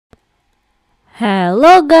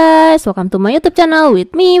Hello guys, welcome to my YouTube channel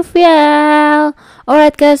with me, Viel.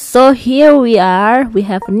 Alright guys, so here we are. We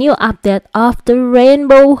have a new update of the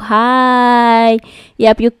Rainbow High.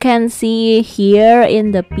 Yep, you can see here in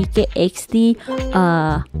the PKXD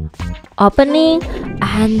opening.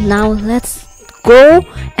 And now let's go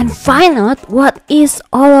and find out what is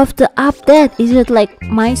all of the update. Is it like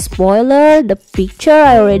my spoiler, the picture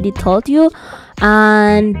I already told you?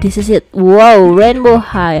 And this is it. Wow, Rainbow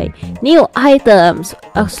High, new items,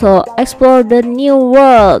 also explore the new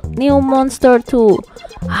world, new monster too.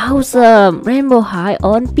 Awesome. Rainbow High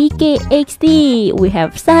on PKXD. We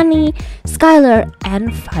have Sunny, Skyler,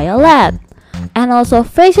 and Violet. And also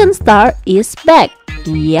Fashion Star is back.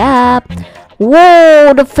 Yep.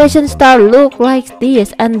 Whoa, the Fashion Star look like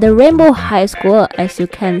this. And the Rainbow High School, as you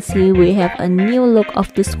can see, we have a new look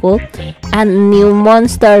of the school and new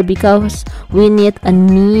monster because we need a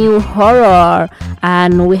new horror.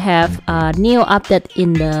 And we have a new update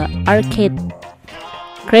in the arcade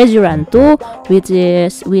Crazy Run 2, which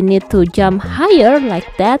is we need to jump higher like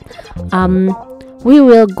that. We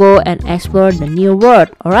will go and explore the new world.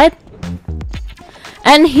 Alright,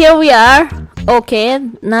 and here we are. Okay,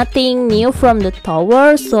 nothing new from the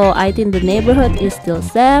tower, so I think the neighborhood is still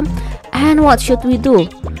same. And what should we do?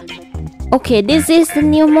 Okay, this is the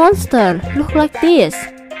new monster. Look like this.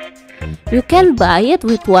 You can buy it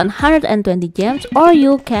with 120 gems, or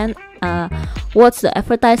you can watch the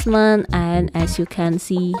advertisement, and as you can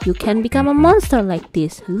see, you can become a monster like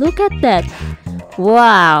this. Look at that.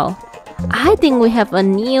 Wow, I think we have a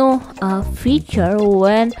new feature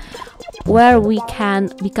where we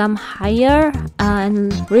can become higher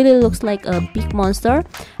and really looks like a big monster.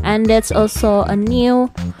 And that's also a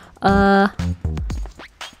new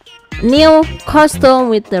costume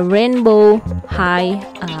with the Rainbow High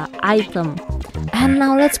item. And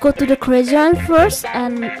now let's go to the Crazy Run first,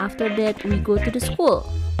 and after that we go to the school.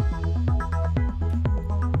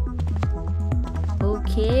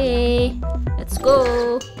 Okay, let's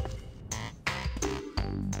go.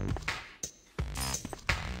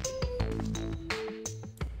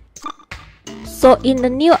 So in the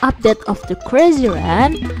new update of the Crazy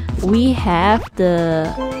Run, we have the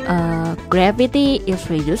gravity is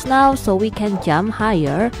reduced now, so we can jump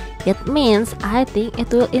higher. It means I think it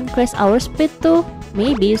will increase our speed too,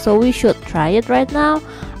 maybe, so we should try it right now.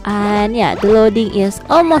 And yeah, the loading is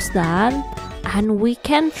almost done and we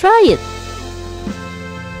can try it.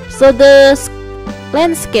 So the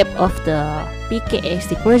landscape of the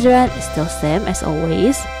PKXD Crazy Run is still same as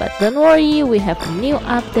always, but don't worry, we have a new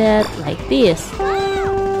update like this.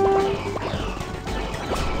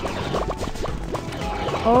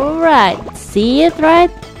 Alright, see it right?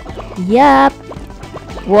 Yup.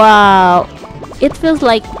 Wow, it feels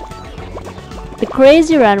like the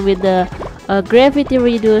Crazy Run with the gravity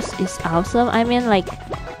reduce is awesome. I mean, like,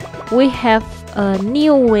 we have a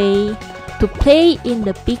new way to play in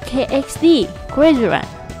the PKXD Crazy Run.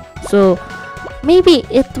 So maybe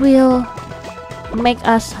it will make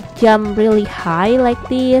us jump really high like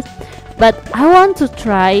this, but I want to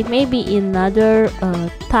try maybe another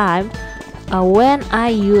time when I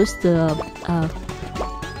use the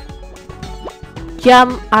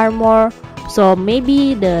jump armor. So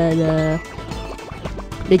maybe the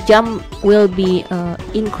jump will be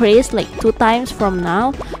increased like 2 times from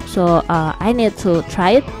now. So I need to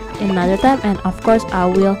try it another time, and of course I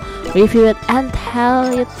will review it and tell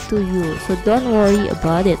it to you, so don't worry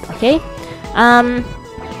about it. Okay,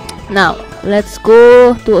 now let's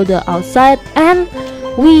go to the outside and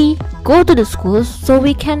we go to the school so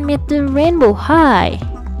we can meet the Rainbow High.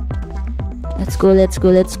 Let's go, let's go,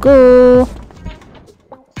 let's go.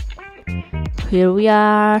 Here we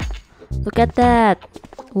are. Look at that.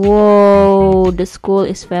 Whoa, the school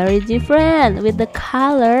is very different with the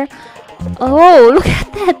color. Oh, look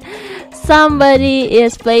at that. Somebody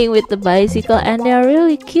is playing with the bicycle and they're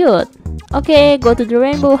really cute. Okay, go to the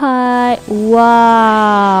Rainbow High.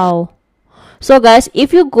 Wow. So guys,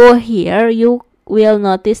 if you go here, you will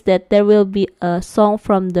notice that there will be a song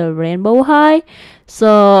from the Rainbow High.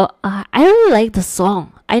 So I really like the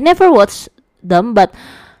song. I never watched them, but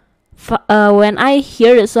when I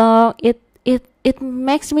hear the song, it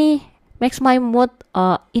makes my mood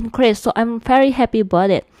increase. So I'm very happy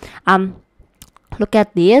about it. Look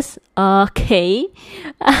at this. Okay.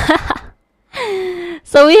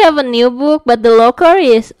 So we have a new book, but the locker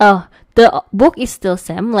is the book is still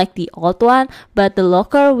same like the old one, but the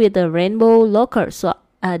locker with the rainbow locker. So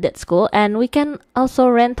that's cool. And we can also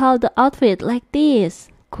rent out the outfit like this.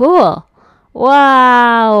 Cool.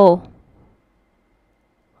 Wow.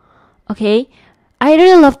 Okay, I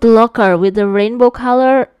really love the locker with the rainbow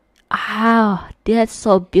color. Wow, that's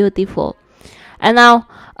so beautiful. And now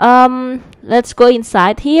let's go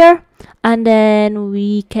inside here, and then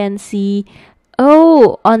we can see,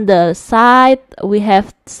 oh, on the side we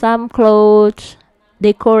have some clothes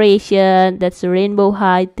decoration. That's a rainbow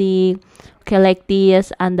high thing. Okay, like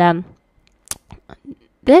this. And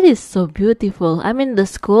that is so beautiful. I mean, the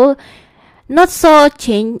school not so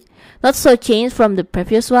changed from the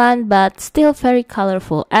previous one, but still very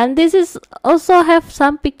colorful. And this is also have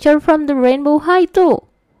some picture from the rainbow high too.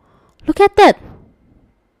 Look at that.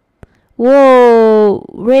 Whoa,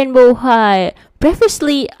 rainbow high.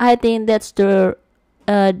 Previously, I think that's the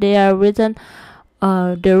they are written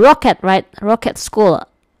the rocket, right? Rocket school,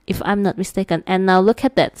 if I'm not mistaken. And now look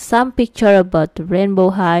at that, some picture about the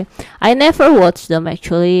rainbow high. I never watched them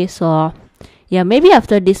actually, so yeah, maybe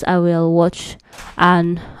after this I will watch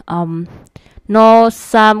and know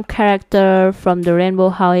some character from the rainbow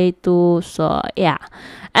high too. So yeah,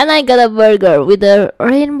 and I got a burger with a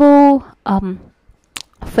rainbow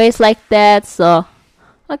face like that. So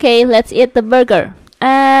okay, let's eat the burger.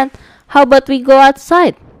 And how about we go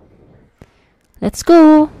outside? Let's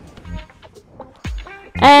go.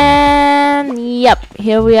 And yep,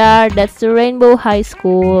 here we are. That's the Rainbow High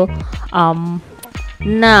School.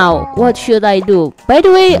 Now what should I do? By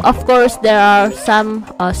the way, of course there are some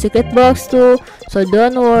secret box too, so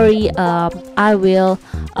don't worry. I will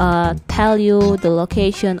tell you the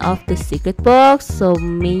location of the secret box, so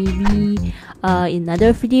maybe in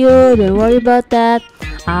another video. Don't worry about that.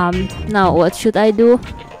 Now what should I do?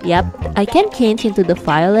 Yep, I can change into the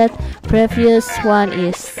violet. Previous one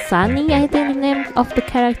is Sunny, I think the name of the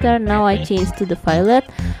character. Now I changed to the violet.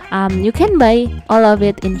 You can buy all of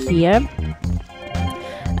it in here.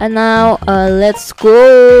 And now let's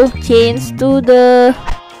go change to the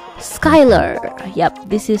Skyler. Yep,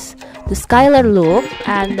 this is the Skyler look.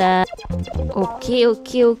 And okay,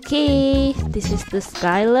 this is the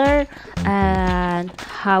Skyler. And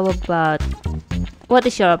how about, what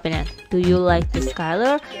is your opinion? Do you like the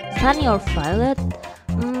Skyler, Sunny or violet?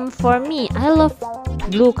 For me, I love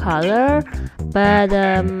blue color, but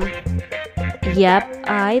yep,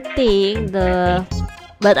 I think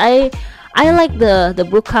I like the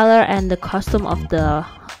blue color and the costume of the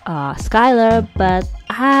Skyler, but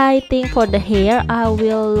I think for the hair I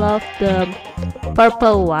will love the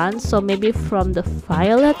purple one, so maybe from the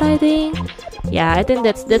violet, I think. Yeah, I think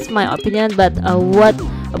that's my opinion. But what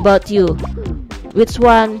about you? Which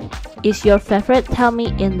one is your favorite? Tell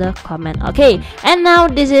me in the comment. Okay, and now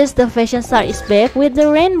this is the fashion star is back with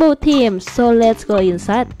the rainbow theme, so let's go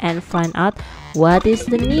inside and find out what is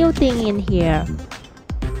the new thing in here.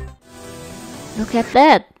 Look at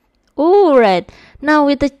that. Alright, now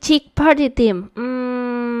with the chick party theme.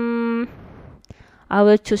 I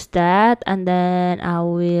will choose that, and then I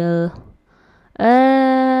will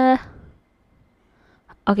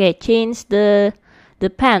okay, change the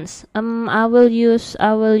pants. I will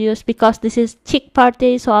use because this is chick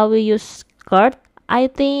party, so I will use skirt, I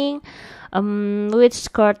think. Which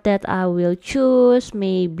skirt that I will choose?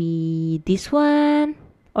 Maybe this one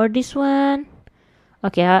or this one.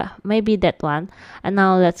 Okay, maybe that one. And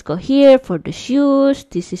now let's go here for the shoes.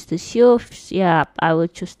 This is the shoes. Yeah, I will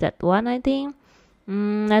choose that one, I think.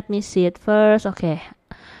 Let me see it first. Okay.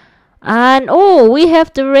 And oh, we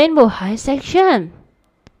have the rainbow high section.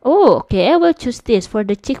 Oh, okay, I will choose this for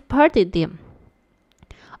the chick party theme.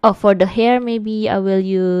 Oh, for the hair, maybe I will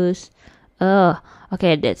use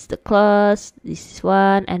okay, that's the clothes. This is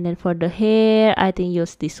one. And then for the hair, I think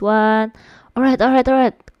use this one. Alright.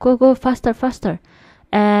 Go faster.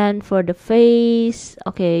 And for the face,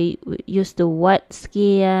 okay, use the white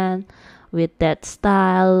skin with that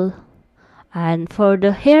style. And for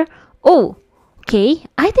the hair, oh, okay,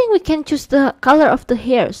 I think we can choose the color of the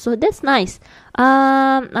hair, so that's nice.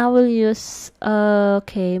 I will use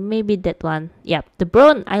okay, maybe that one. Yep, the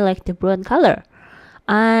brown. I like the brown color.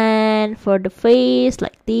 And for the face,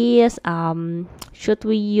 like this, should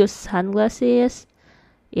we use sunglasses?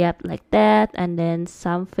 Yep, like that. And then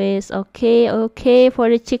some face. Okay, for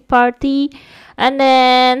the chick party. And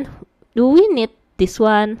then do we need this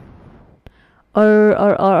one or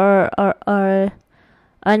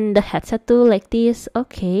on the headset too, like this?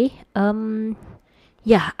 Okay,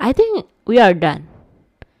 yeah, I think we are done,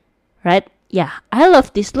 right? Yeah, I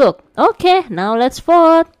love this look. Okay, now let's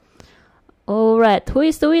vote. Alright, who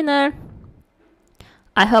is the winner?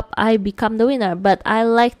 I hope I become the winner, but I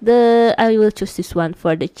will choose this one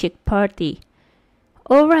for the chick party.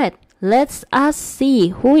 Alright, let's see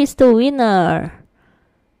who is the winner.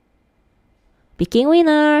 Picking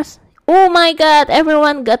winners. Oh my god,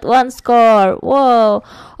 everyone got one score. Whoa.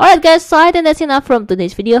 Alright guys, so I think that's enough from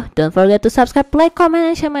today's video. Don't forget to subscribe, like, comment,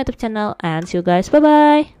 and share my YouTube channel. And see you guys. Bye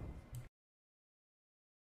bye.